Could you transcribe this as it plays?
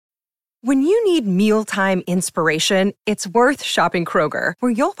When you need mealtime inspiration, it's worth shopping Kroger,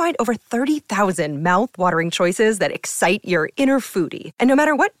 where you'll find over 30,000 mouth-watering choices that excite your inner foodie. And no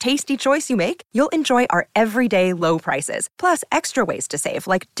matter what tasty choice you make, you'll enjoy our everyday low prices, plus extra ways to save,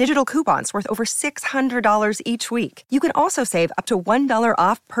 like digital coupons worth over $600 each week. You can also save up to $1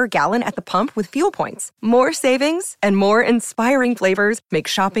 off per gallon at the pump with fuel points. More savings and more inspiring flavors make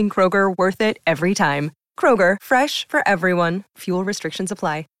shopping Kroger worth it every time. Kroger, fresh for everyone. Fuel restrictions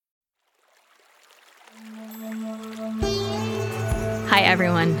apply. Hi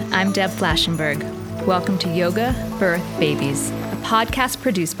everyone, I'm Deb Flashenberg. Welcome to Yoga, Birth, Babies, a podcast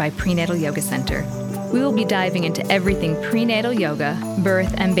produced by Prenatal Yoga Center. We will be diving into everything prenatal yoga,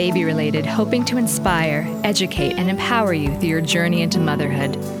 birth, and baby related, hoping to inspire, educate, and empower you through your journey into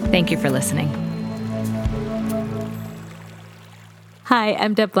motherhood. Thank you for listening. Hi,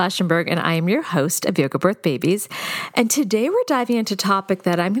 I'm Deb Flashenberg, and I am your host of Yoga Birth Babies. And today we're diving into a topic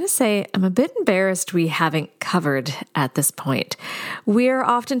that I'm going to say I'm a bit embarrassed we haven't covered at this point. We're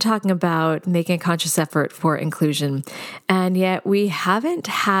often talking about making a conscious effort for inclusion, and yet we haven't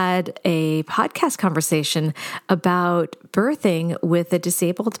had a podcast conversation about birthing with a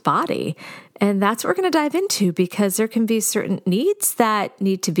disabled body. And that's what we're going to dive into, because there can be certain needs that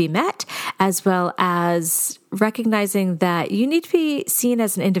need to be met, as well as recognizing that you need to be seen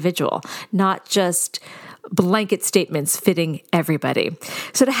as an individual, not just blanket statements fitting everybody.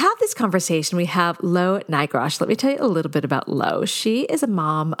 So to have this conversation, we have Lo Nigrosh. Let me tell you a little bit about Lo. She is a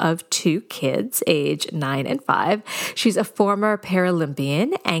mom of 2 kids, age 9 and 5. She's a former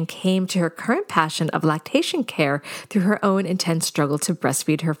Paralympian and came to her current passion of lactation care through her own intense struggle to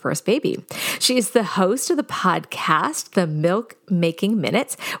breastfeed her first baby. She is the host of the podcast, The Milk Making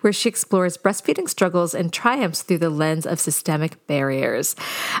Minutes, where she explores breastfeeding struggles and triumphs through the lens of systemic barriers.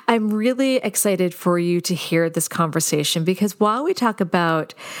 I'm really excited for you to hear this conversation, because while we talk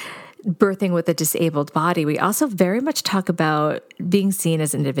about birthing with a disabled body, we also very much talk about being seen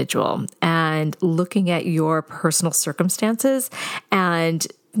as an individual and looking at your personal circumstances and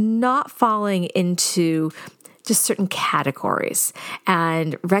not falling into just certain categories,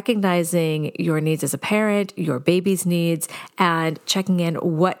 and recognizing your needs as a parent, your baby's needs, and checking in,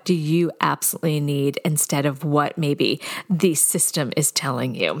 what do you absolutely need instead of what maybe the system is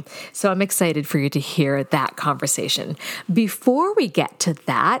telling you. So I'm excited for you to hear that conversation. Before we get to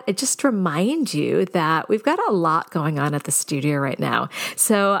that, I just remind you that we've got a lot going on at the studio right now.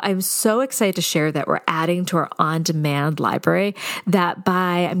 So I'm so excited to share that we're adding to our on-demand library, that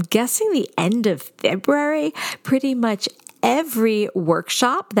by, I'm guessing, the end of February, pretty much every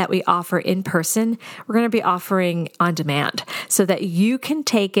workshop that we offer in person, we're going to be offering on demand, so that you can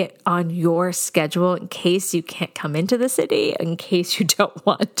take it on your schedule in case you can't come into the city, in case you don't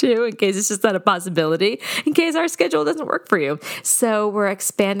want to, in case it's just not a possibility, in case our schedule doesn't work for you. So we're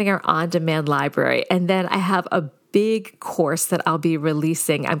expanding our on-demand library. And then I have a big course that I'll be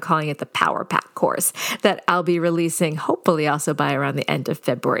releasing. I'm calling it the Power Pack course, that I'll be releasing hopefully also by around the end of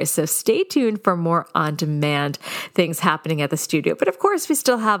February. So stay tuned for more on-demand things happening at the studio. But of course, we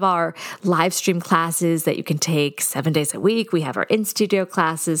still have our live stream classes that you can take 7 days a week. We have our in-studio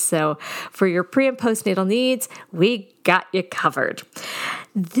classes. So for your pre- and postnatal needs, we got you covered.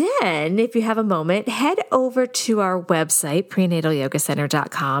 Then, if you have a moment, head over to our website,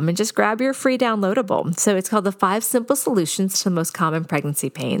 prenatalYogaCenter.com, and just grab your free downloadable. So it's called the 5 Simple Solutions to the Most Common Pregnancy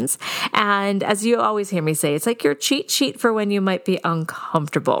Pains. And as you always hear me say, it's like your cheat sheet for when you might be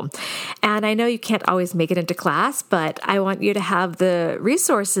uncomfortable. And I know you can't always make it into class, but I want you to have the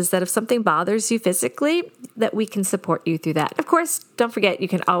resources that if something bothers you physically, that we can support you through that. Of course, don't forget, you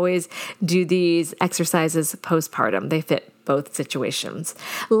can always do these exercises postpartum. They fit both situations.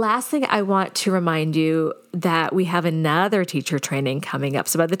 Last thing, I want to remind you that we have another teacher training coming up.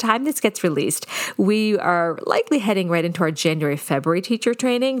 So by the time this gets released, we are likely heading right into our January, February teacher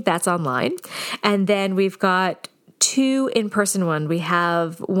training. That's online. And then we've got 2 in-person ones. We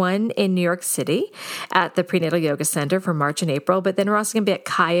have one in New York City at the Prenatal Yoga Center for March and April, but then we're also going to be at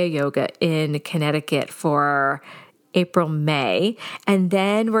Kaya Yoga in Connecticut for April, May. And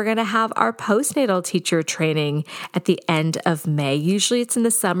then we're going to have our postnatal teacher training at the end of May. Usually it's in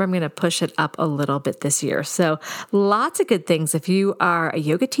the summer. I'm going to push it up a little bit this year. So lots of good things. If you are a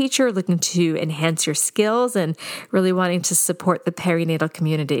yoga teacher looking to enhance your skills and really wanting to support the perinatal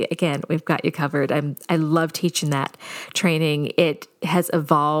community, again, we've got you covered. I love teaching that training. It has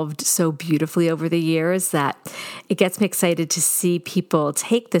evolved so beautifully over the years that it gets me excited to see people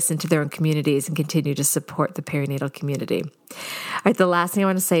take this into their own communities and continue to support the perinatal community. All right, the last thing I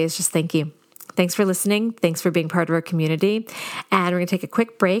want to say is just thank you. Thanks for listening. Thanks for being part of our community. And we're going to take a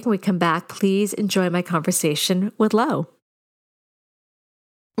quick break. When we come back, please enjoy my conversation with Lo.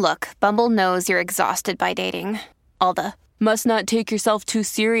 Look, Bumble knows you're exhausted by dating. All the must not take yourself too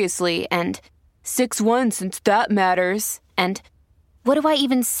seriously and 6'1" since that matters. And what do I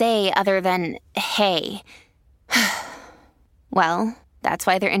even say other than hey? Well, that's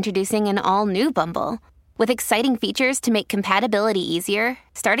why they're introducing an all-new Bumble with exciting features to make compatibility easier,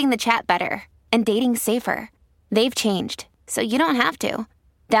 starting the chat better, and dating safer. They've changed, so you don't have to.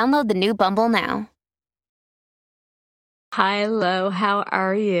 Download the new Bumble now. Hi, Lo. How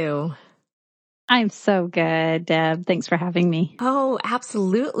are you? I'm so good, Deb. Thanks for having me. Oh,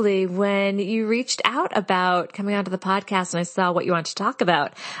 absolutely. When you reached out about coming onto the podcast and I saw what you wanted to talk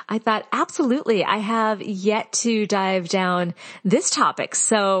about, I thought, absolutely, I have yet to dive down this topic.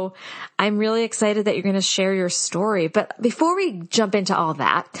 So I'm really excited that you're going to share your story. But before we jump into all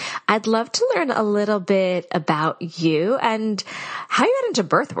that, I'd love to learn a little bit about you and how you got into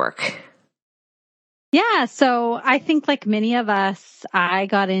birth work. Yeah. So I think like many of us, I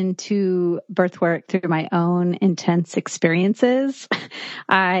got into birth work through my own intense experiences.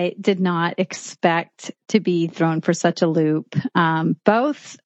 I did not expect to be thrown for such a loop,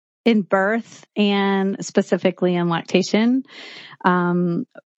 both in birth and specifically in lactation. With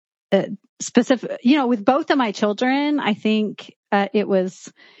both of my children, I think it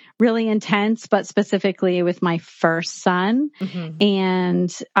was really intense, but specifically with my first son. Mm-hmm.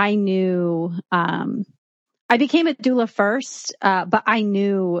 And I knew, I became a doula first, but I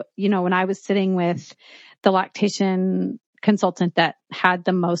knew, when I was sitting with the lactation consultant that had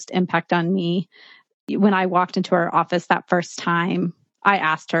the most impact on me, when I walked into her office that first time, I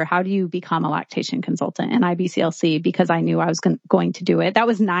asked her, how do you become a lactation consultant in IBCLC? Because I knew I was going to do it. That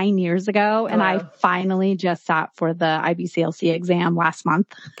was 9 years ago. And I finally just sat for the IBCLC exam last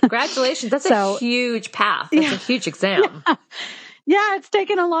month. Congratulations. That's a huge path. That's a huge exam. Yeah, it's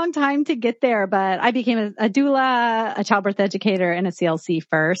taken a long time to get there, but I became a doula, a childbirth educator, and a CLC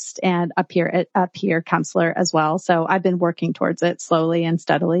first, and a peer counselor as well. So I've been working towards it slowly and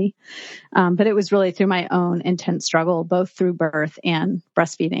steadily. But it was really through my own intense struggle, both through birth and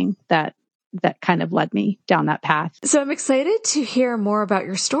breastfeeding, that kind of led me down that path. So I'm excited to hear more about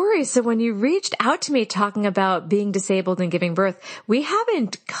your story. So when you reached out to me talking about being disabled and giving birth, we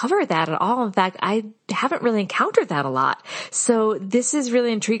haven't covered that at all. In fact, I haven't really encountered that a lot. So this is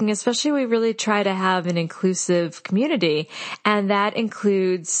really intriguing, especially we really try to have an inclusive community, and that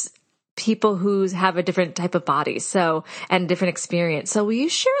includes people who have a different type of body, and different experience. So will you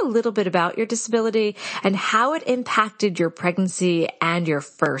share a little bit about your disability and how it impacted your pregnancy and your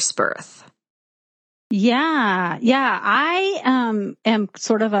first birth? Yeah. I am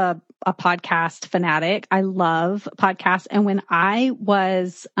sort of a podcast fanatic. I love podcasts. And when I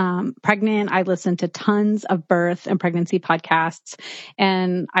was pregnant, I listened to tons of birth and pregnancy podcasts.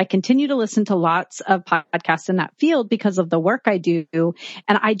 And I continue to listen to lots of podcasts in that field because of the work I do.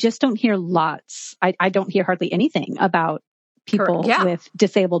 And I just don't hear lots. I don't hear hardly anything about people with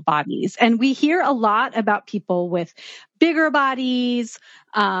disabled bodies. And we hear a lot about people with bigger bodies,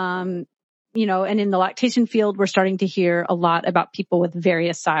 and in the lactation field, we're starting to hear a lot about people with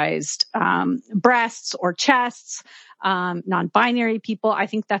various sized breasts or chests, non-binary people. I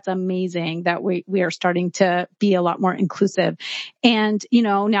think that's amazing that we are starting to be a lot more inclusive. And,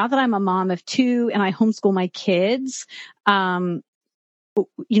 now that I'm a mom of 2 and I homeschool my kids, I'm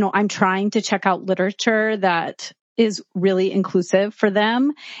trying to check out literature that is really inclusive for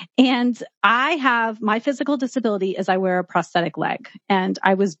them. And my physical disability is I wear a prosthetic leg, and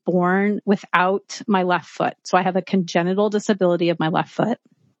I was born without my left foot. So I have a congenital disability of my left foot.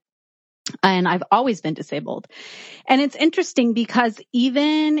 And I've always been disabled. And it's interesting because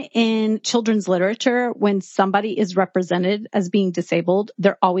even in children's literature, when somebody is represented as being disabled,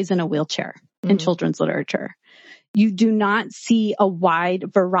 they're always in a wheelchair in children's literature. You do not see a wide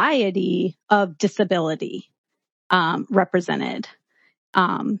variety of disability represented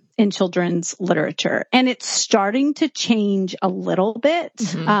in children's literature. And it's starting to change a little bit.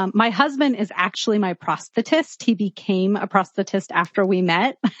 Mm-hmm. My husband is actually my prosthetist. He became a prosthetist after we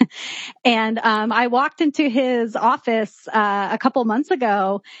met. And I walked into his office a couple months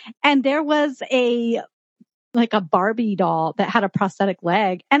ago, and there was a Barbie doll that had a prosthetic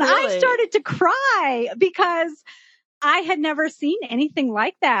leg. And really? I started to cry because I had never seen anything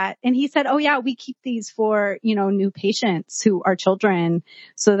like that. And he said, oh yeah, we keep these for, new patients who are children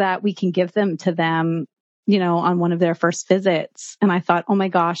so that we can give them to them, on one of their first visits. And I thought, oh my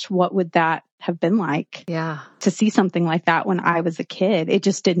gosh, what would that have been like? Yeah. To see something like that when I was a kid. It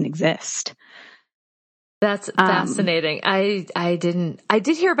just didn't exist. That's fascinating. I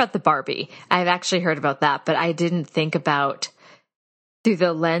did hear about the Barbie. I've actually heard about that, but I didn't think about through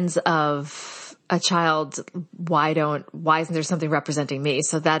the lens of a child, why isn't there something representing me?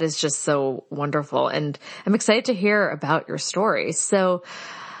 So that is just so wonderful. And I'm excited to hear about your story. So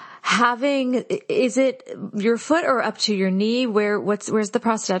is it your foot or up to your knee? Where's the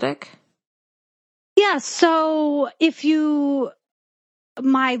prosthetic? Yeah. So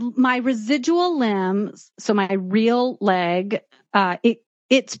my residual limb, so my real leg,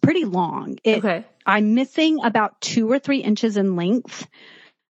 it's pretty long. Okay. I'm missing about 2 or 3 inches in length.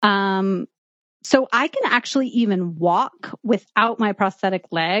 So I can actually even walk without my prosthetic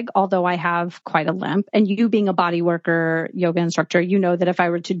leg, although I have quite a limp. And you being a body worker, yoga instructor, you know that if I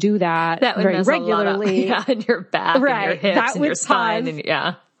were to do that would very mess regularly, a lot up. Yeah, in your back, right, and your hips, that and would your spine, cause,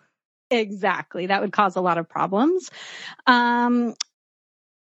 yeah. Exactly. That would cause a lot of problems.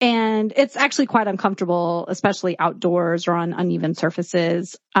 And it's actually quite uncomfortable, especially outdoors or on uneven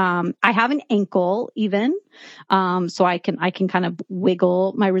surfaces. I have an ankle even, so I can kind of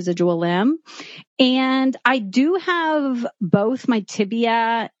wiggle my residual limb. And I do have both my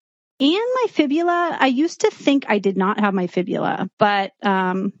tibia and my fibula. I used to think I did not have my fibula, but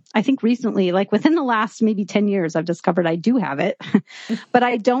I think recently, like within the last maybe 10 years, I've discovered I do have it, but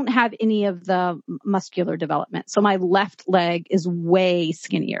I don't have any of the muscular development. So my left leg is way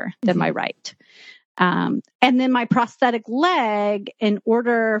skinnier than my right. And then my prosthetic leg, in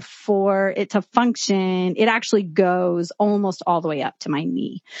order for it to function, it actually goes almost all the way up to my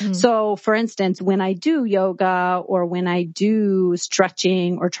knee. Mm-hmm. So for instance, when I do yoga or when I do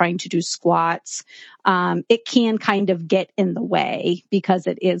stretching or trying to do squats, it can kind of get in the way because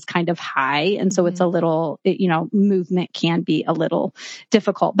it is kind of high. And so it's a little, movement can be a little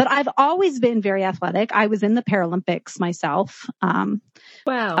difficult, but I've always been very athletic. I was in the Paralympics myself. Wow.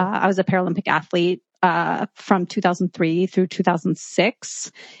 I was a Paralympic athlete. From 2003 through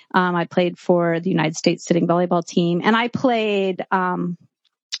 2006. I played for the United States sitting volleyball team, and I played,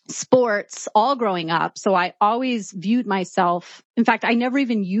 sports all growing up. So I always viewed myself. In fact, I never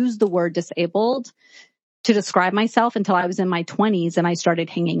even used the word disabled to describe myself until I was in my 20s and I started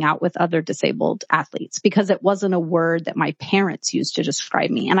hanging out with other disabled athletes because it wasn't a word that my parents used to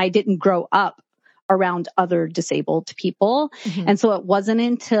describe me. And I didn't grow up around other disabled people. Mm-hmm. And so it wasn't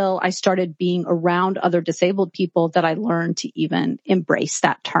until I started being around other disabled people that I learned to even embrace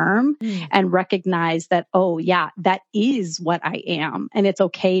that term and recognize that, oh yeah, that is what I am. And it's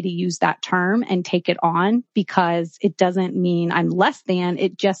okay to use that term and take it on because it doesn't mean I'm less than.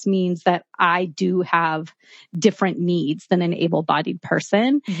 It just means that I do have different needs than an able-bodied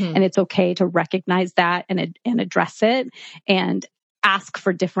person. Mm-hmm. And it's okay to recognize that and address it and ask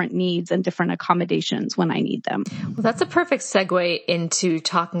for different needs and different accommodations when I need them. Well, that's a perfect segue into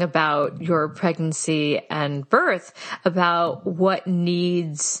talking about your pregnancy and birth, about what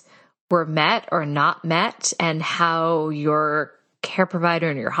needs were met or not met and how your care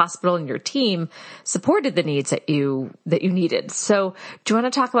provider and your hospital and your team supported the needs that you needed. So do you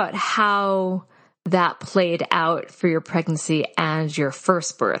want to talk about how that played out for your pregnancy and your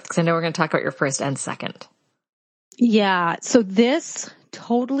first birth? Because I know we're going to talk about your first and second. Yeah. So this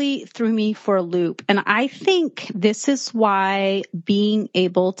totally threw me for a loop. And I think this is why being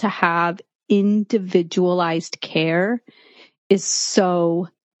able to have individualized care is so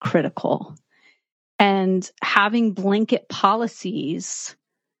critical. And having blanket policies,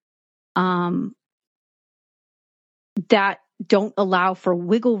 that don't allow for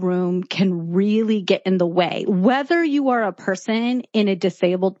wiggle room can really get in the way. Whether you are a person in a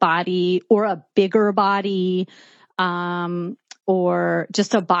disabled body or a bigger body, or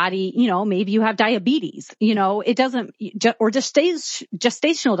just a body, maybe you have diabetes, it doesn't, or just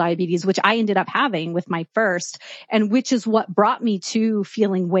gestational diabetes, which I ended up having with my first, and which is what brought me to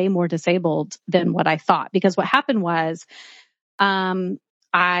feeling way more disabled than what I thought. Because what happened was,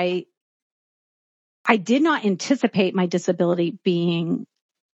 I did not anticipate my disability being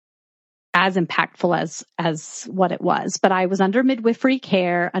as impactful as what it was. But I was under midwifery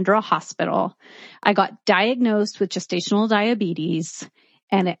care under a hospital. I got diagnosed with gestational diabetes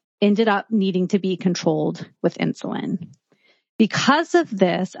and it ended up needing to be controlled with insulin. Because of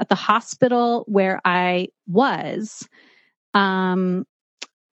this, at the hospital where I was, the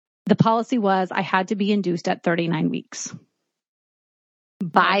policy was I had to be induced at 39 weeks.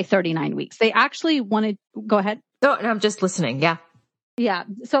 By 39 weeks. They actually wanted, go ahead. Oh, no, I'm just listening. Yeah. Yeah.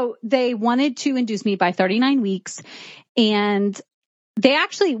 So they wanted to induce me by 39 weeks. And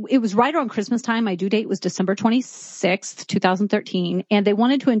it was right around Christmas time. My due date was December 26th, 2013. And they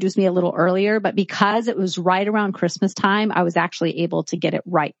wanted to induce me a little earlier, but because it was right around Christmas time, I was actually able to get it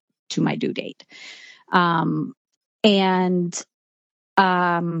right to my due date. I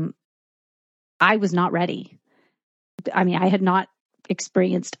was not ready. I mean, I had not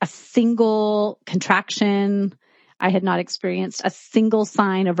experienced a single contraction. I had not experienced a single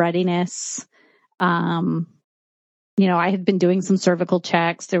sign of readiness. I had been doing some cervical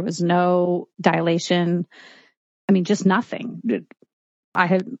checks. There was no dilation. I mean, just nothing.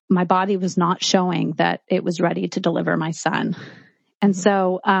 My body was not showing that it was ready to deliver my son. And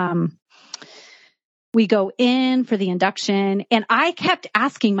so, we go in for the induction, and I kept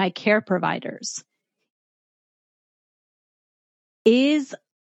asking my care providers,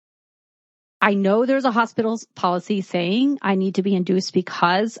 I know there's a hospital's policy saying I need to be induced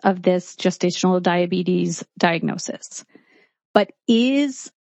because of this gestational diabetes diagnosis, but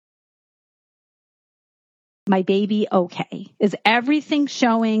is my baby okay? Is everything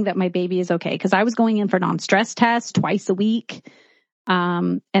showing that my baby is okay? Because I was going in for non-stress tests twice a week.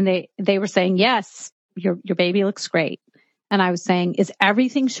 And they were saying, yes, your baby looks great. And I was saying, is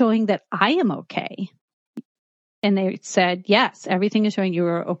everything showing that I am okay? And they said, yes, everything is showing you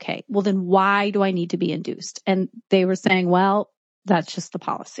are okay. Well, then why do I need to be induced? And they were saying, well, that's just the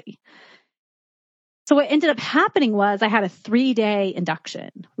policy. So what ended up happening was I had a 3-day induction.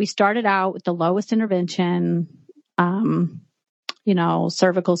 We started out with the lowest intervention,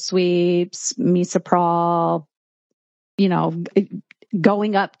 cervical sweeps, Misoprol,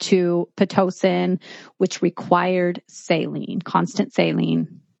 going up to Pitocin, which required saline, constant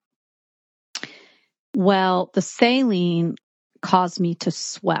saline. Well, the saline caused me to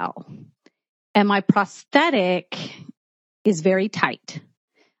swell, and my prosthetic is very tight.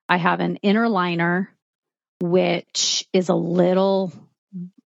 I have an inner liner, which is a little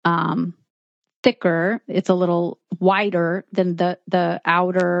thicker. It's a little wider than the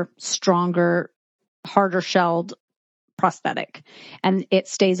outer, stronger, harder shelled prosthetic, and it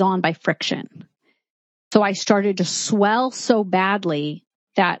stays on by friction. So I started to swell so badly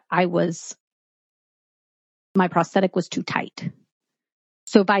that my prosthetic was too tight.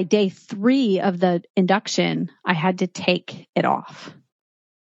 So by day 3 of the induction, I had to take it off,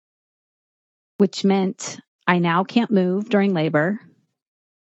 which meant I now can't move during labor,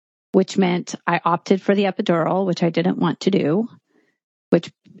 which meant I opted for the epidural, which I didn't want to do,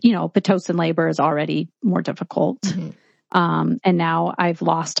 which, Pitocin labor is already more difficult. Mm-hmm. And now I've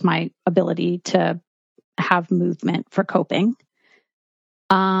lost my ability to have movement for coping.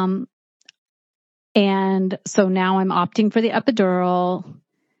 And so now I'm opting for the epidural.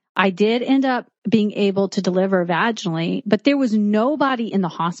 I did end up being able to deliver vaginally, but there was nobody in the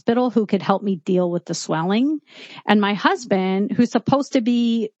hospital who could help me deal with the swelling. And my husband, who's supposed to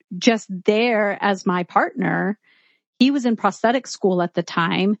be just there as my partner, he was in prosthetic school at the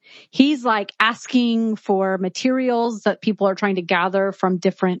time. He's like asking for materials that people are trying to gather from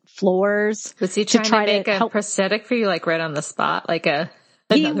different floors. Was he trying to make a prosthetic for you, like right on the spot, like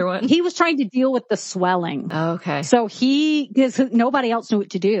another one? He was trying to deal with the swelling. Oh, okay. So because nobody else knew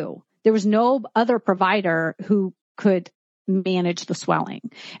what to do. There was no other provider who could manage the swelling.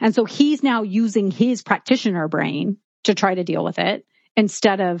 And so he's now using his practitioner brain to try to deal with it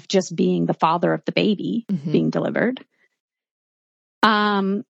instead of just being the father of the baby being delivered.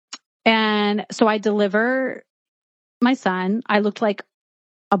 And so I deliver my son. I looked like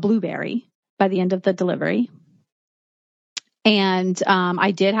a blueberry by the end of the delivery. And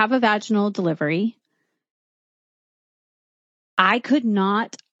I did have a vaginal delivery. I could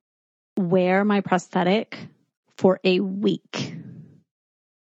not wear my prosthetic for a week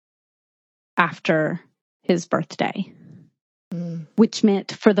after his birthday, which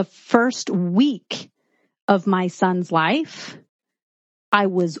meant for the first week of my son's life, I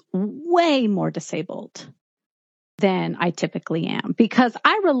was way more disabled than I typically am because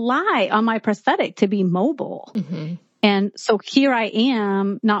I rely on my prosthetic to be mobile. Mm-hmm. And so here I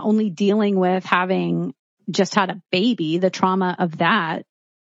am, not only dealing with having just had a baby, the trauma of that,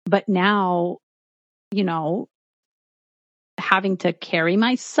 but now, having to carry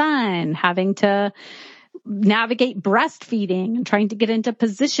my son, having to navigate breastfeeding and trying to get into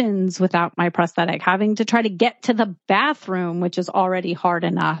positions without my prosthetic, having to try to get to the bathroom, which is already hard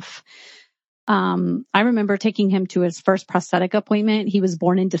enough. I remember taking him to his first prosthetic appointment. He was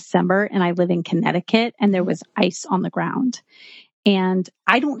born in December and I live in Connecticut and there was ice on the ground. And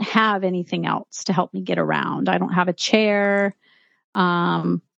I don't have anything else to help me get around. I don't have a chair.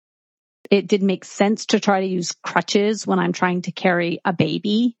 It did make sense to try to use crutches when I'm trying to carry a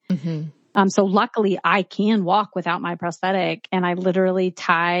baby. Mm-hmm. So luckily I can walk without my prosthetic, and I literally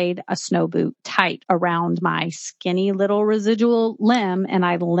tied a snow boot tight around my skinny little residual limb, and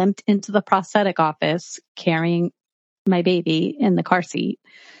I limped into the prosthetic office carrying my baby in the car seat,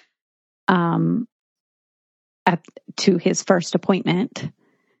 to his first appointment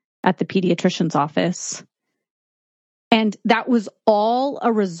at the pediatrician's office. And that was all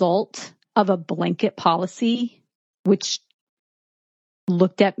a result of a blanket policy, which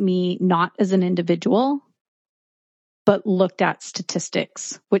looked at me not as an individual, but looked at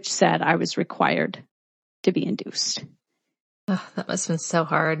statistics, which said I was required to be induced. Oh, that must have been so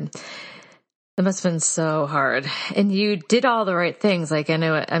hard. That must have been so hard. And you did all the right things. Like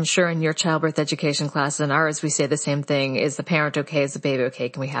I'm sure in your childbirth education class and ours, we say the same thing. Is the parent okay? Is the baby okay?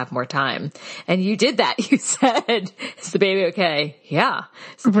 Can we have more time? And you did that. You said, is the baby okay? Yeah.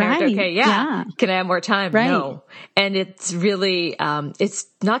 Is the parent okay? Yeah. Can I have more time? Right. No. And it's really, it's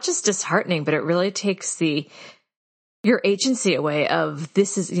not just disheartening, but it really takes your agency away of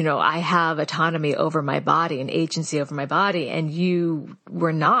this is, I have autonomy over my body and agency over my body, and you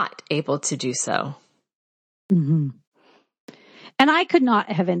were not able to do so. Mm-hmm. And I could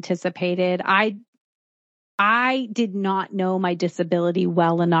not have anticipated. I did not know my disability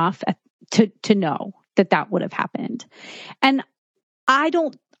well enough to know that would have happened. And I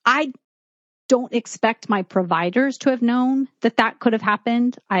don't expect my providers to have known that could have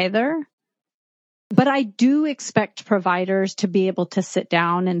happened either. But I do expect providers to be able to sit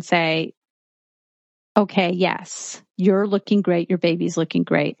down and say, okay, yes, you're looking great. Your baby's looking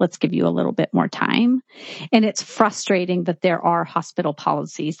great. Let's give you a little bit more time. And it's frustrating that there are hospital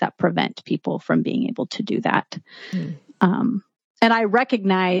policies that prevent people from being able to do that. And I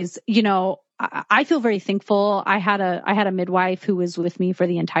recognize, I feel very thankful. I had a midwife who was with me for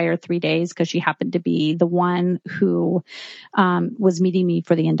the entire 3 days because she happened to be the one who was meeting me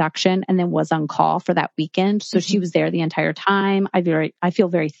for the induction and then was on call for that weekend. So she was there the entire time. I feel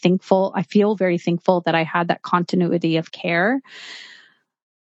very thankful. I feel very thankful that I had that continuity of care.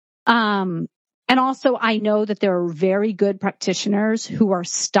 And also I know that there are very good practitioners who are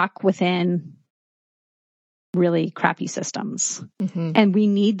stuck within really crappy systems. Mm-hmm. And we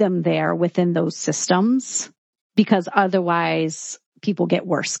need them there within those systems because otherwise people get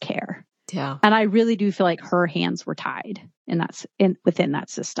worse care. Yeah. And I really do feel like her hands were tied within that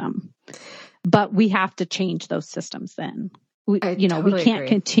system. But we have to change those systems then. We can't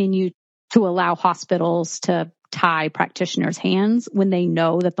continue to allow hospitals to tie practitioners' hands when they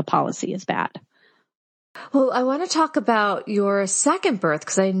know that the policy is bad. Well, I want to talk about your second birth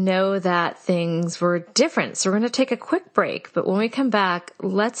because I know that things were different. So we're going to take a quick break. But when we come back,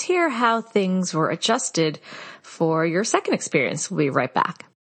 let's hear how things were adjusted for your second experience. We'll be right back.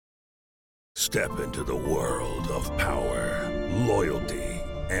 Step into the world of power, loyalty,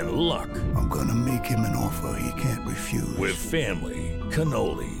 and luck. I'm going to make him an offer he can't refuse. With family,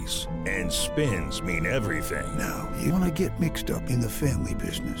 cannolis, and spins mean everything. Now, you want to get mixed up in the family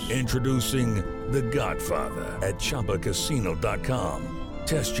business. Introducing The Godfather at ChumbaCasino.com.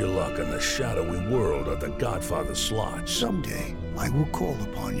 Test your luck in the shadowy world of The Godfather slot. Someday, I will call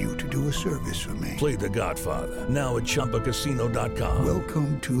upon you to do a service for me. Play The Godfather, now at ChumbaCasino.com.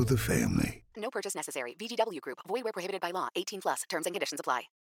 Welcome to the family. No purchase necessary. VGW Group. Void where prohibited by law. 18+. Terms and conditions apply.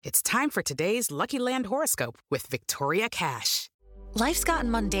 It's time for today's Lucky Land horoscope with Victoria Cash. Life's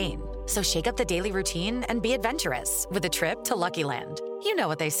gotten mundane, so shake up the daily routine and be adventurous with a trip to Lucky Land. You know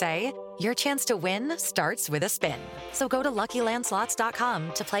what they say. Your chance to win starts with a spin. So go to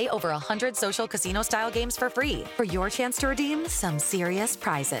LuckyLandSlots.com to play over 100 social casino-style games for free for your chance to redeem some serious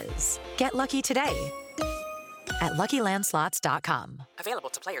prizes. Get lucky today at LuckyLandSlots.com. Available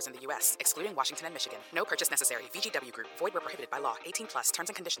to players in the U.S., excluding Washington and Michigan. No purchase necessary. VGW Group. Void where prohibited by law. 18+. Terms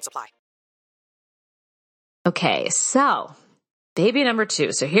and conditions apply. Okay, so baby number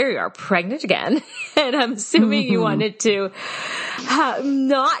 2. So here you are, pregnant again. And I'm assuming you wanted to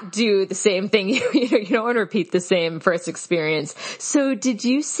not do the same thing. You don't want to repeat the same first experience. So did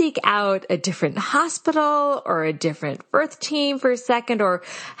you seek out a different hospital or a different birth team for a second? Or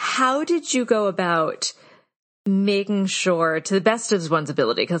how did you go about making sure, to the best of one's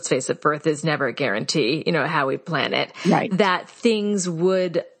ability, because let's face it, birth is never a guarantee, how we plan it, right, that things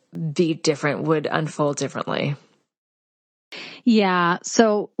would be different, would unfold differently? Yeah.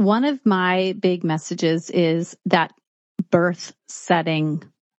 So one of my big messages is that birth setting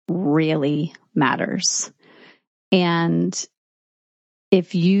really matters. And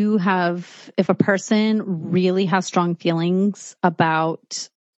if a person really has strong feelings about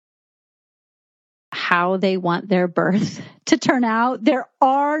how they want their birth to turn out, there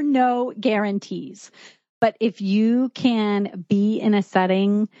are no guarantees. But if you can be in a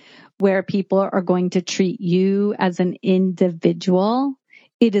setting where people are going to treat you as an individual,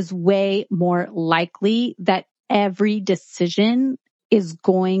 it is way more likely that every decision is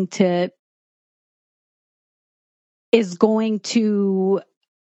going to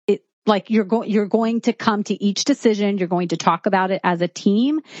Like you're going to come to each decision. You're going to talk about it as a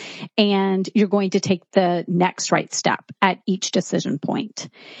team, and you're going to take the next right step at each decision point.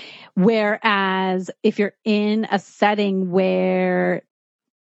 Whereas if you're in a setting where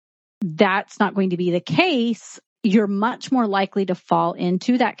that's not going to be the case, you're much more likely to fall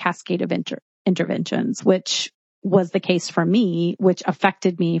into that cascade of interventions, which was the case for me, which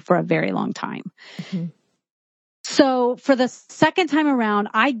affected me for a very long time. Mm-hmm. So for the second time around,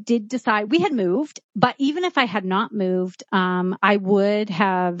 I did decide we had moved, but even if I had not moved, I would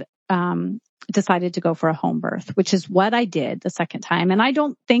have decided to go for a home birth, which is what I did the second time. And I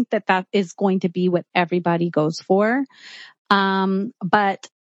don't think that that is going to be what everybody goes for. But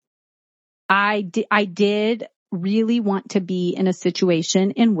I did really want to be in a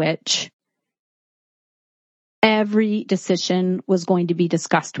situation in which every decision was going to be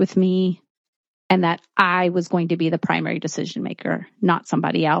discussed with me, and that I was going to be the primary decision maker, not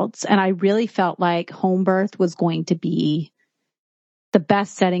somebody else. And I really felt like home birth was going to be the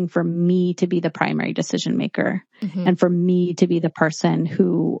best setting for me to be the primary decision maker, mm-hmm. and for me to be the person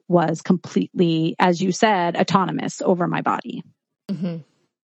who was completely, as you said, autonomous over my body. Mm-hmm.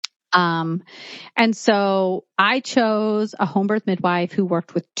 And so I chose a home birth midwife who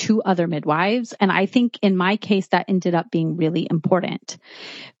worked with 2 other midwives. And I think in my case, that ended up being really important.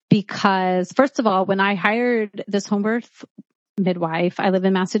 Because first of all, when I hired this home birth midwife, I live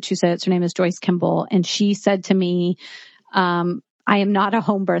in Massachusetts. Her name is Joyce Kimball. And she said to me, I am not a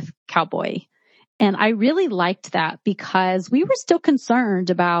home birth cowboy. And I really liked that because we were still concerned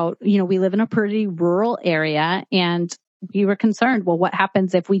about, we live in a pretty rural area, and we were concerned, well, what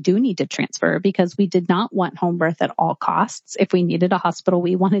happens if we do need to transfer? Because we did not want home birth at all costs. If we needed a hospital,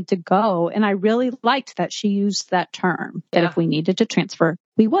 we wanted to go. And I really liked that she used that term, that if we needed to transfer,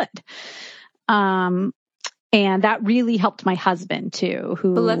 we would. And that really helped my husband too,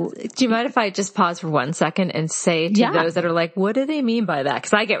 do you mind if I just pause for 1 second and say to those that are like, what do they mean by that?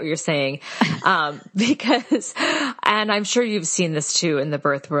 Cause I get what you're saying. Because, and I'm sure you've seen this too in the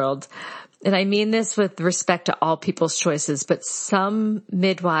birth world. And I mean this with respect to all people's choices, but some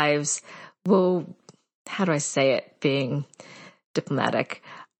midwives will, how do I say it, being diplomatic?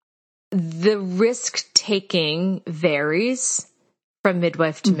 The risk taking varies from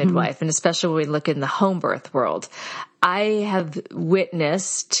midwife to mm-hmm. midwife, and especially when we look in the home birth world. I have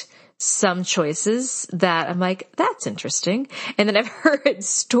witnessed some choices that I'm like, that's interesting. And then I've heard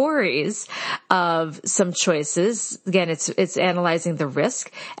stories of some choices. Again, it's analyzing the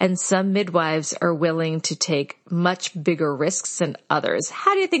risk, and some midwives are willing to take much bigger risks than others.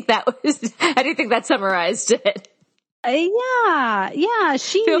 How do you think that summarized it? Yeah.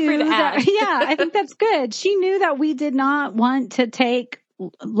 She Feel knew free to that. add. Yeah, I think that's good. She knew that we did not want to take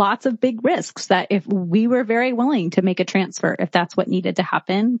lots of big risks, that if we were very willing to make a transfer, if that's what needed to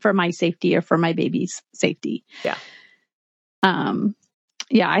happen for my safety or for my baby's safety. Yeah.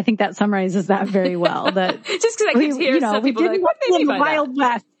 Yeah, I think that summarizes that very well. That just because I keep hearing some people like, what do they mean by Wild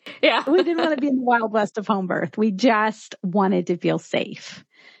West. Yeah. We didn't want to be in the Wild West of home birth. We just wanted to feel safe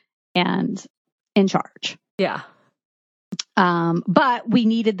and in charge. Yeah. But we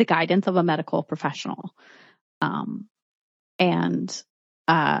needed the guidance of a medical professional. And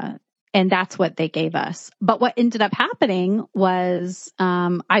that's what they gave us. But what ended up happening was,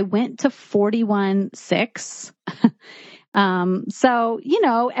 I went to 41.6. So,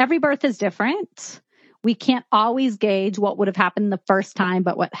 every birth is different. We can't always gauge what would have happened the first time,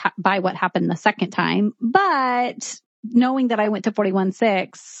 but by what happened the second time. But knowing that I went to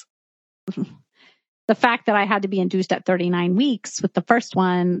 41.6, the fact that I had to be induced at 39 weeks with the first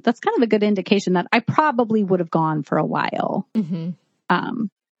one, that's kind of a good indication that I probably would have gone for a while. Mm-hmm.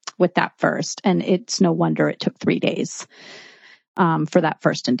 With that first. And it's no wonder it took 3 days, for that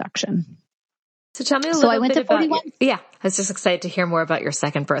first induction. So tell me a little bit about, I was just excited to hear more about your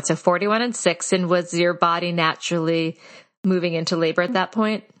second birth. So 41.6, and was your body naturally moving into labor at that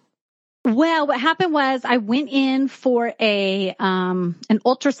point? Well, what happened was I went in for an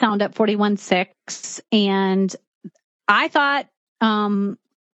ultrasound at 41.6, and I thought, no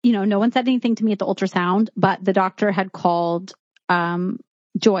one said anything to me at the ultrasound, but the doctor had called,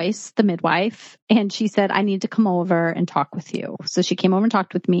 Joyce, the midwife, and she said, I need to come over and talk with you. So she came over and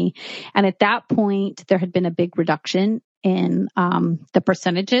talked with me. And at that point, there had been a big reduction in the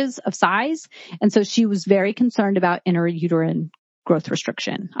percentages of size. And so she was very concerned about intrauterine growth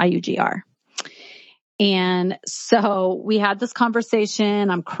restriction, IUGR. And so we had this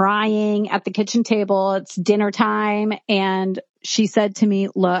conversation. I'm crying at the kitchen table. It's dinner time. And she said to me,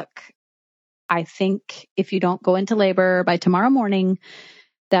 look, I think if you don't go into labor by tomorrow morning,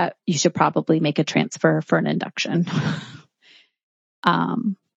 that you should probably make a transfer for an induction.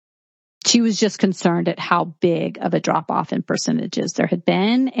 she was just concerned at how big of a drop off in percentages there had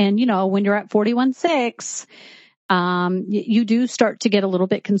been. And, when you're at 41.6, you do start to get a little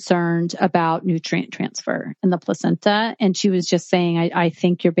bit concerned about nutrient transfer in the placenta. And she was just saying, I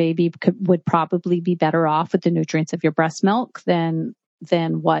think your baby would probably be better off with the nutrients of your breast milk than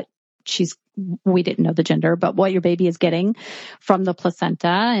what we didn't know the gender, but what your baby is getting from the placenta.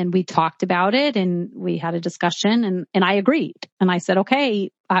 And we talked about it and we had a discussion and I agreed. And I said,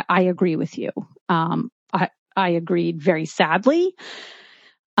 okay, I agree with you. I agreed very sadly.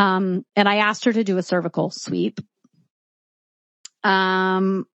 And I asked her to do a cervical sweep.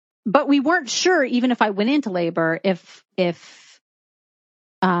 But we weren't sure, even if I went into labor, if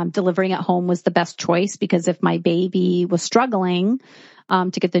delivering at home was the best choice, because if my baby was struggling,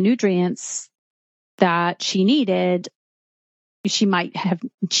 to get the nutrients that she needed, she might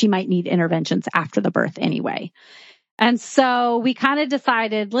need interventions after the birth anyway. And so we kind of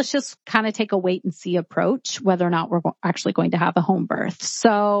decided, let's just kind of take a wait and see approach, whether or not we're actually going to have a home birth.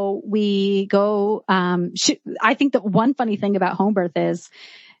 So we go, I think that one funny thing about home birth is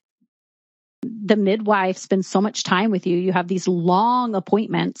the midwife spends so much time with you. You have these long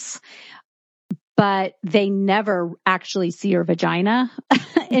appointments, but they never actually see your vagina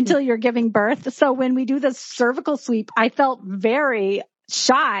until you're giving birth. So when we do the cervical sweep, I felt very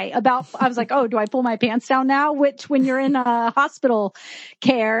shy about, I was like, oh, do I pull my pants down now? Which when you're in a hospital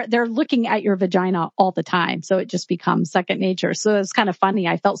care, they're looking at your vagina all the time. So it just becomes second nature. So it's kind of funny.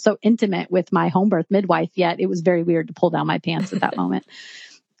 I felt so intimate with my home birth midwife, yet it was very weird to pull down my pants at that moment.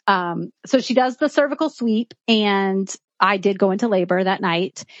 So she does the cervical sweep and I did go into labor that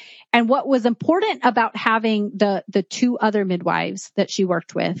night. And what was important about having the two other midwives that she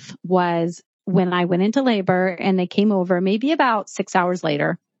worked with was when I went into labor and they came over maybe about 6 hours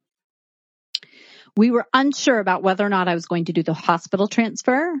later, we were unsure about whether or not I was going to do the hospital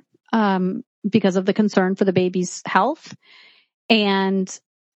transfer, because of the concern for the baby's health. And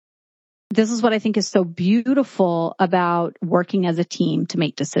this is what I think is so beautiful about working as a team to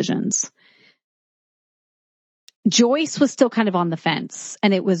make decisions. Joyce was still kind of on the fence,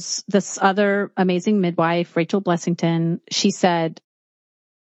 and it was this other amazing midwife, Rachel Blessington. She said,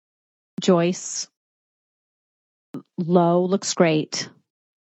 Joyce, Lo looks great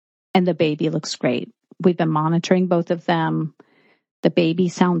and the baby looks great. We've been monitoring both of them. The baby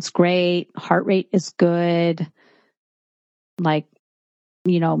sounds great. Heart rate is good.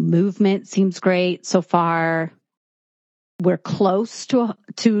 Movement seems great so far. We're close to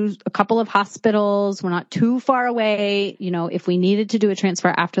a couple of hospitals. We're not too far away. If we needed to do a transfer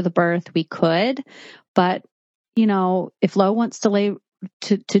after the birth, we could. But, if Lo wants to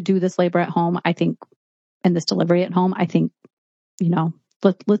do this labor at home, I think, and this delivery at home, I think,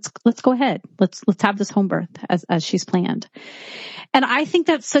 let's go ahead. Let's have this home birth as she's planned. And I think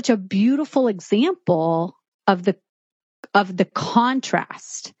that's such a beautiful example of the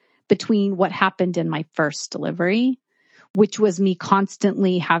contrast between what happened in my first delivery, which was me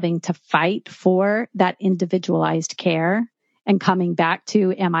constantly having to fight for that individualized care and coming back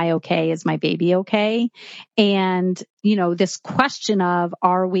to, am I okay? Is my baby okay? And, this question of,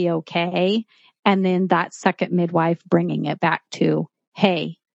 are we okay? And then that second midwife bringing it back to,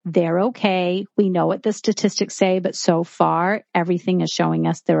 hey, they're okay. We know what the statistics say, but so far everything is showing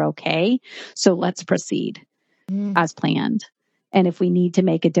us they're okay. So let's proceed as planned. And if we need to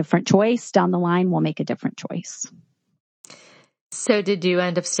make a different choice down the line, we'll make a different choice. So did you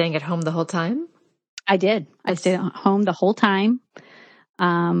end up staying at home the whole time? I did. I stayed at home the whole time.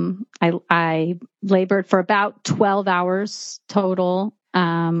 I labored for about 12 hours total.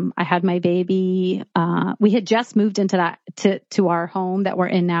 I had my baby. We had just moved into to our home that we're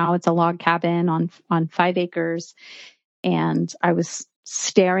in now. It's a log cabin on 5 acres. And I was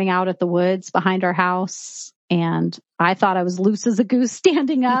staring out at the woods behind our house. And I thought I was loose as a goose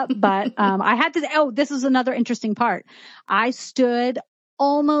standing up, but I had to, this is another interesting part. I stood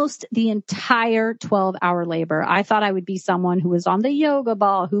almost the entire 12-hour labor. I thought I would be someone who was on the yoga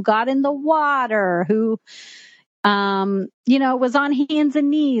ball, who got in the water, who, was on hands and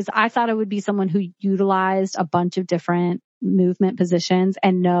knees. I thought I would be someone who utilized a bunch of different movement positions.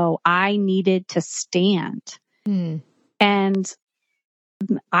 And no, I needed to stand. And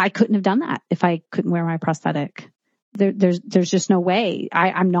I couldn't have done that if I couldn't wear my prosthetic. There's just no way.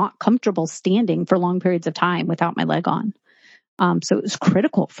 I'm not comfortable standing for long periods of time without my leg on. So it was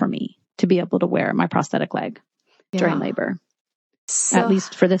critical for me to be able to wear my prosthetic leg during labor, at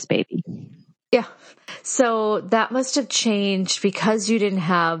least for this baby. Yeah. So that must have changed because you didn't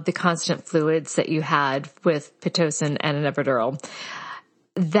have the constant fluids that you had with Pitocin and an epidural.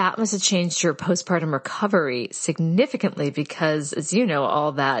 that must have changed your postpartum recovery significantly because, as you know,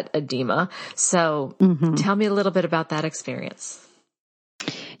 all that edema. So tell me a little bit about that experience.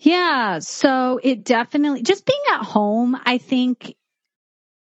 Yeah. So it definitely, just being at home, I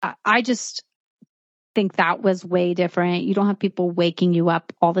just think that was way different. You don't have people waking you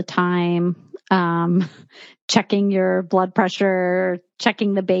up all the time, checking your blood pressure,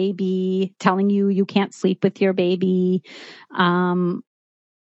 checking the baby, telling you can't sleep with your baby. And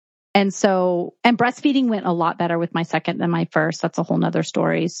breastfeeding went a lot better with my second than my first. That's a whole nother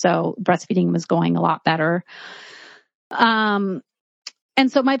story. So breastfeeding was going a lot better. And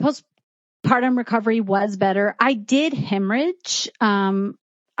so my postpartum recovery was better. I did hemorrhage.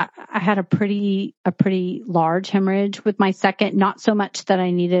 I had a pretty large hemorrhage with my second, not so much that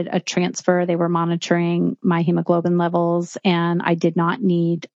I needed a transfer. They were monitoring my hemoglobin levels and I did not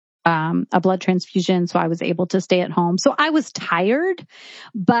need a blood transfusion. So I was able to stay at home. So I was tired,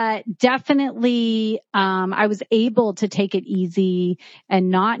 but definitely, I was able to take it easy and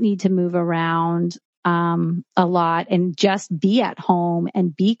not need to move around a lot and just be at home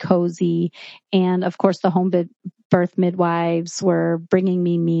and be cozy. And of course, the home birth midwives were bringing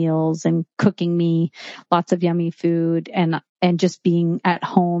me meals and cooking me lots of yummy food, and just being at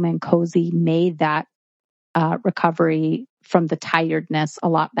home and cozy made that recovery from the tiredness a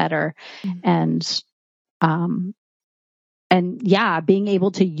lot better. And yeah, being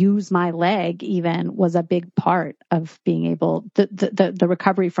able to use my leg even was a big part of being able, the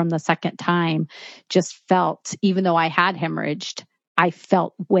recovery from the second time just felt, even though I had hemorrhaged, I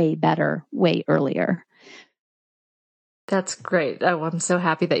felt way better, way earlier. That's great. Oh, I'm so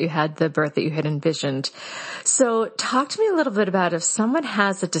happy that you had the birth that you had envisioned. So talk to me a little bit about if someone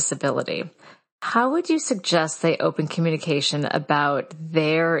has a disability, how would you suggest they open communication about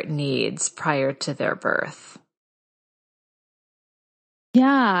their needs prior to their birth?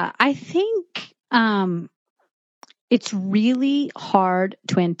 Yeah, I think it's really hard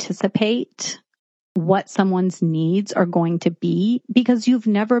to anticipate what someone's needs are going to be because you've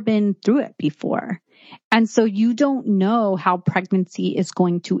never been through it before. And so you don't know how pregnancy is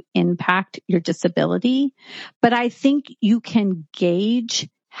going to impact your disability. But I think you can gauge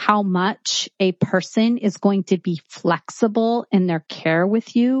how much a person is going to be flexible in their care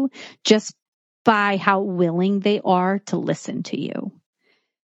with you just by how willing they are to listen to you.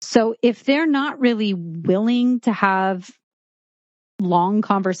 So if they're not really willing to have long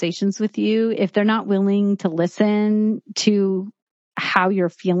conversations with you, if they're not willing to listen to how you're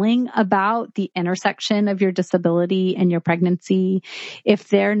feeling about the intersection of your disability and your pregnancy, if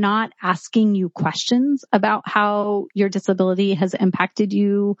they're not asking you questions about how your disability has impacted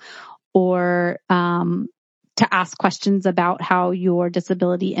you, or to ask questions about how your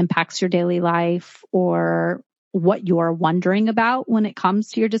disability impacts your daily life, or what you're wondering about when it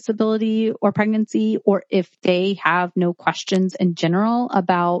comes to your disability or pregnancy, or if they have no questions in general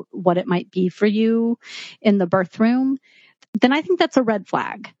about what it might be for you in the birth room, then I think that's a red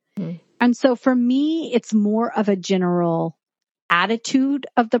flag. And so for me, it's more of a general attitude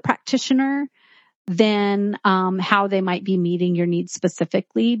of the practitioner than how they might be meeting your needs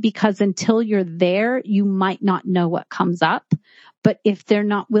specifically, because until you're there, you might not know what comes up. But if they're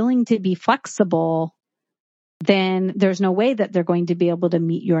not willing to be flexible, then there's no way that they're going to be able to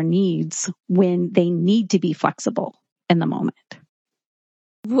meet your needs when they need to be flexible in the moment.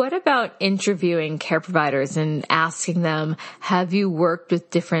 What about interviewing care providers and asking them, have you worked with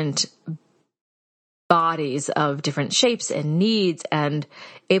different bodies of different shapes and needs and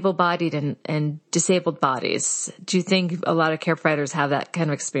able-bodied and disabled bodies? Do you think a lot of care providers have that kind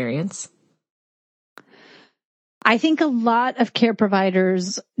of experience? I think a lot of care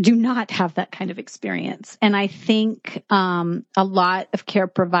providers do not have that kind of experience. And I think a lot of care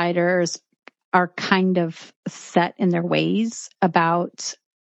providers are kind of set in their ways about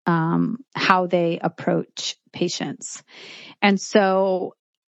how they approach patients. And so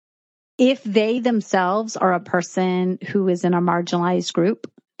if they themselves are a person who is in a marginalized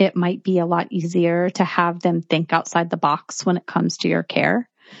group, it might be a lot easier to have them think outside the box when it comes to your care.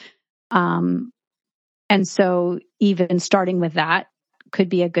 And so even starting with that could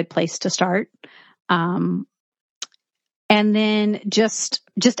be a good place to start. And then just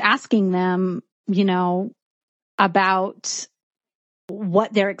asking them, about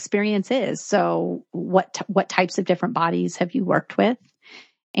what their experience is. So what types of different bodies have you worked with?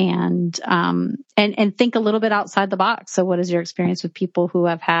 And think a little bit outside the box. So what is your experience with people who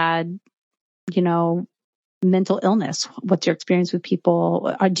have had, mental illness? What's your experience with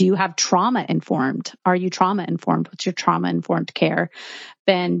people? Do you have trauma informed? Are you trauma informed? What's your trauma informed care?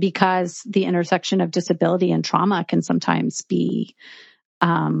 Then because the intersection of disability and trauma can sometimes be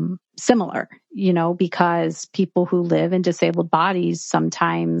similar, because people who live in disabled bodies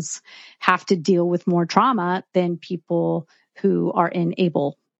sometimes have to deal with more trauma than people who are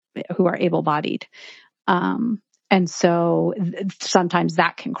able-bodied. And so sometimes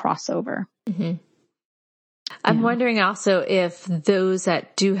that can cross over. Mm-hmm. I'm wondering also if those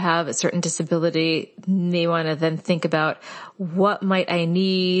that do have a certain disability may want to then think about what might I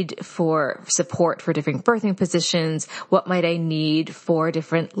need for support for different birthing positions, what might I need for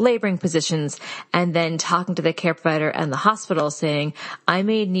different laboring positions, and then talking to the care provider and the hospital saying, I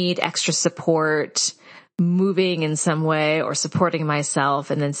may need extra support moving in some way or supporting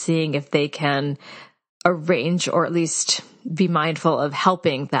myself, and then seeing if they can arrange or at least be mindful of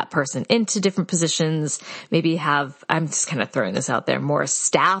helping that person into different positions, maybe have, I'm just kind of throwing this out there, more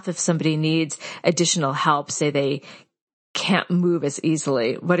staff if somebody needs additional help, say they can't move as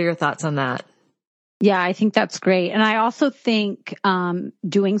easily. What are your thoughts on that? Yeah, I think that's great. And I also think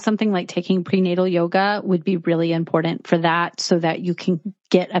doing something like taking prenatal yoga would be really important for that, so that you can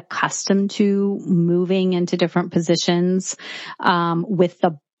get accustomed to moving into different positions with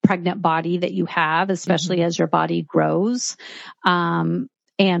the pregnant body that you have, especially as your body grows, and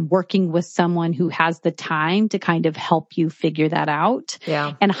working with someone who has the time to kind of help you figure that out,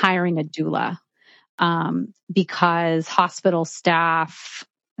 and hiring a doula, because hospital staff,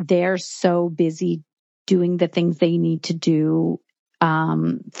 they're so busy doing the things they need to do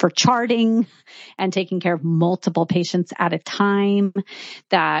for charting and taking care of multiple patients at a time,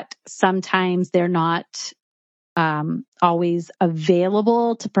 that sometimes they're not always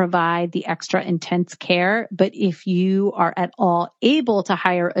available to provide the extra intense care. But if you are at all able to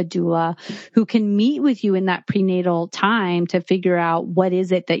hire a doula who can meet with you in that prenatal time to figure out what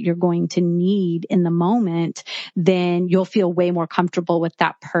is it that you're going to need in the moment, then you'll feel way more comfortable with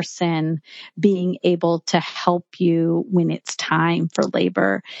that person being able to help you when it's time for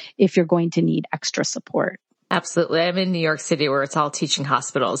labor, if you're going to need extra support. Absolutely. I'm in New York City where it's all teaching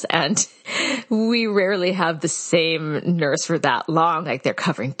hospitals, and we rarely have the same nurse for that long. Like, they're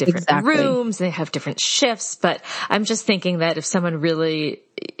covering different rooms, they have different shifts. But I'm just thinking that if someone really,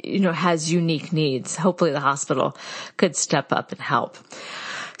 has unique needs, hopefully the hospital could step up and help.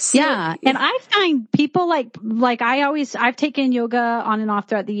 So, yeah. And I find people I've taken yoga on and off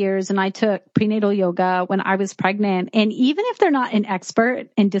throughout the years, and I took prenatal yoga when I was pregnant. And even if they're not an expert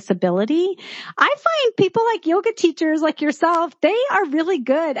in disability, I find people like yoga teachers like yourself, they are really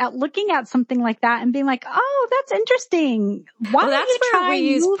good at looking at something like that and being like, oh, that's interesting. Why don't you try we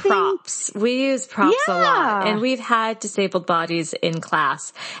use moving? props. We use props a lot. And we've had disabled bodies in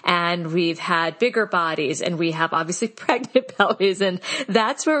class, and we've had bigger bodies, and we have obviously pregnant bellies. And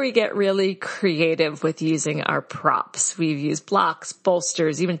that's where we get really creative with using our props. We've used blocks,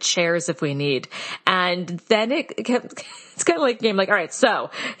 bolsters, even chairs if we need. And then it's kind of like a game, like, all right, so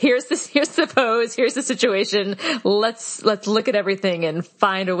here's the pose, here's the situation. Let's look at everything and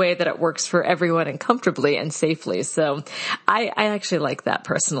find a way that it works for everyone and comfortably and safely. So I actually like that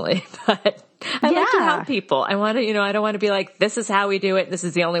personally, but I like to help people. I want to, I don't want to be like, this is how we do it, this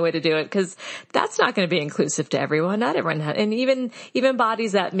is the only way to do it, because that's not going to be inclusive to everyone. Not everyone has, and even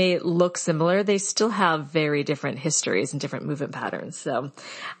bodies that may look similar, they still have very different histories and different movement patterns. So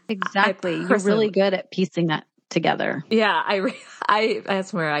exactly, you're really good at piecing that together. Yeah, I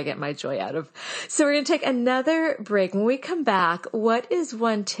that's where I get my joy out of. So we're going to take another break. When we come back, what is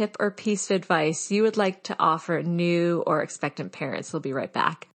one tip or piece of advice you would like to offer new or expectant parents? We'll be right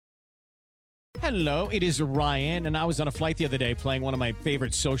back. Hello, it is Ryan, and I was on a flight the other day playing one of my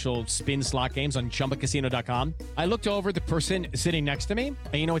favorite social spin slot games on ChumbaCasino.com. I looked over at the person sitting next to me,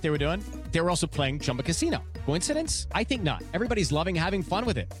 and you know what they were doing? They were also playing Chumba Casino. Coincidence? I think not. Everybody's loving having fun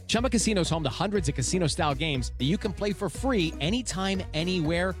with it. Chumba Casino is home to hundreds of casino-style games that you can play for free anytime,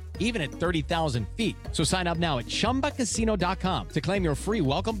 anywhere, even at 30,000 feet. So sign up now at ChumbaCasino.com to claim your free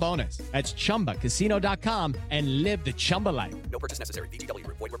welcome bonus. That's ChumbaCasino.com and live the Chumba life. No purchase necessary. VGW.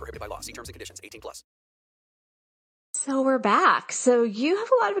 Void where prohibited by law. See terms and conditions. 18+. So we're back. So you have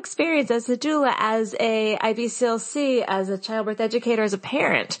a lot of experience as a doula, as a IBCLC, as a childbirth educator, as a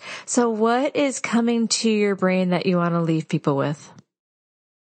parent. So what is coming to your brain that you want to leave people with?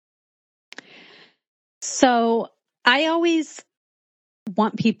 So I always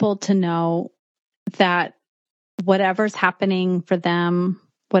want people to know that whatever's happening for them,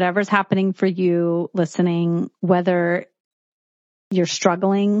 whatever's happening for you listening, whether you're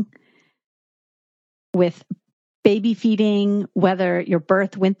struggling with baby feeding, whether your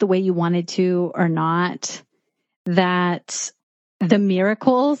birth went the way you wanted to or not, that the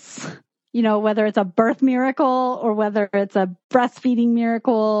miracles whether it's a birth miracle or whether it's a breastfeeding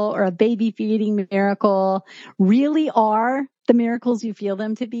miracle or a baby feeding miracle, really are the miracles you feel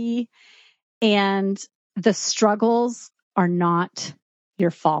them to be. And the struggles are not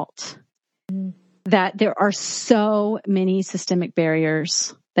your fault. That there are so many systemic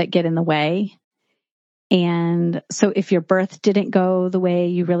barriers that get in the way. And so if your birth didn't go the way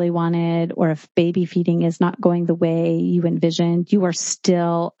you really wanted, or if baby feeding is not going the way you envisioned, you are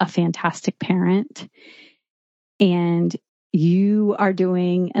still a fantastic parent. And you are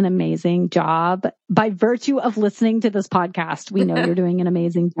doing an amazing job. By virtue of listening to this podcast, we know you're doing an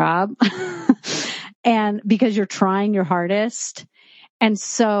amazing job. And because you're trying your hardest. And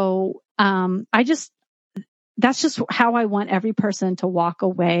so, that's just how I want every person to walk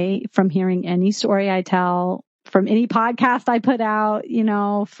away from hearing any story I tell, from any podcast I put out,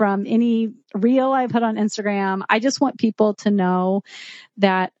 from any reel I put on Instagram. I just want people to know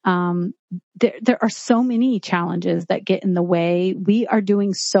that there are so many challenges that get in the way. We are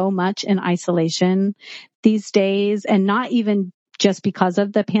doing so much in isolation these days, and not even just because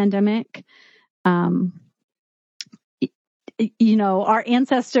of the pandemic. Our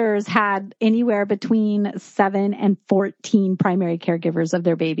ancestors had anywhere between 7 and 14 primary caregivers of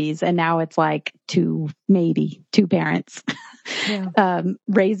their babies. And now it's like maybe two parents,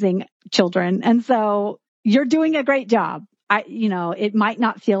 raising children. And so you're doing a great job. It might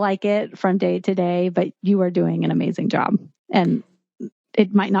not feel like it from day to day, but you are doing an amazing job. And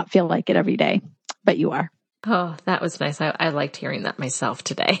it might not feel like it every day, but you are. Oh, that was nice. I liked hearing that myself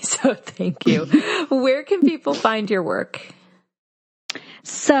today. So thank you. Where can people find your work?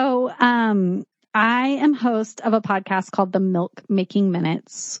 So, I am host of a podcast called The Milk Making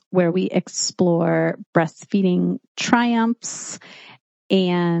Minutes, where we explore breastfeeding triumphs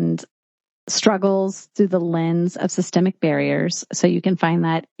and struggles through the lens of systemic barriers. So you can find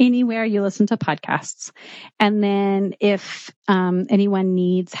that anywhere you listen to podcasts. And then if anyone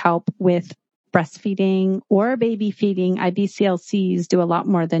needs help with breastfeeding or baby feeding, IBCLCs do a lot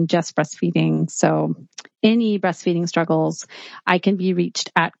more than just breastfeeding. So any breastfeeding struggles, I can be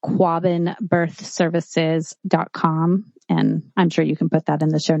reached at quabbinbirthservices.com. And I'm sure you can put that in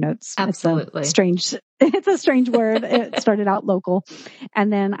the show notes. Absolutely. It's a strange word. It started out local.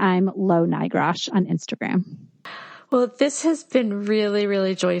 And then I'm Lo Nigrosh on Instagram. Well, this has been really,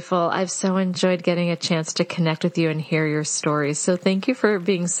 really joyful. I've so enjoyed getting a chance to connect with you and hear your stories. So thank you for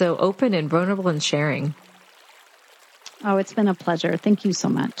being so open and vulnerable and sharing. Oh, it's been a pleasure. Thank you so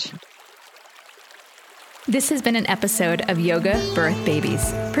much. This has been an episode of Yoga Birth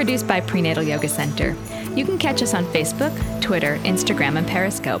Babies, produced by Prenatal Yoga Center. You can catch us on Facebook, Twitter, Instagram, and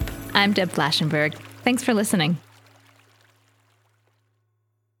Periscope. I'm Deb Flaschenberg. Thanks for listening.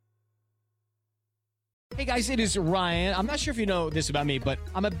 Hey guys, it is Ryan. I'm not sure if you know this about me, but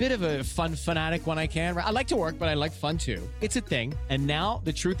I'm a bit of a fun fanatic when I can. I like to work, but I like fun too. It's a thing. And now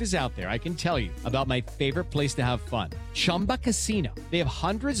the truth is out there. I can tell you about my favorite place to have fun. Chumba Casino. They have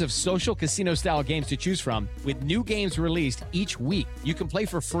hundreds of social casino style games to choose from with new games released each week. You can play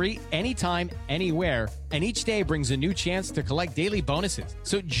for free anytime, anywhere. And each day brings a new chance to collect daily bonuses.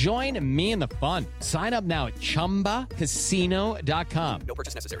 So join me in the fun. Sign up now at ChumbaCasino.com. No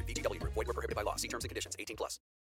purchase necessary. VGW Group. Void where prohibited by law. See terms and conditions. 18+.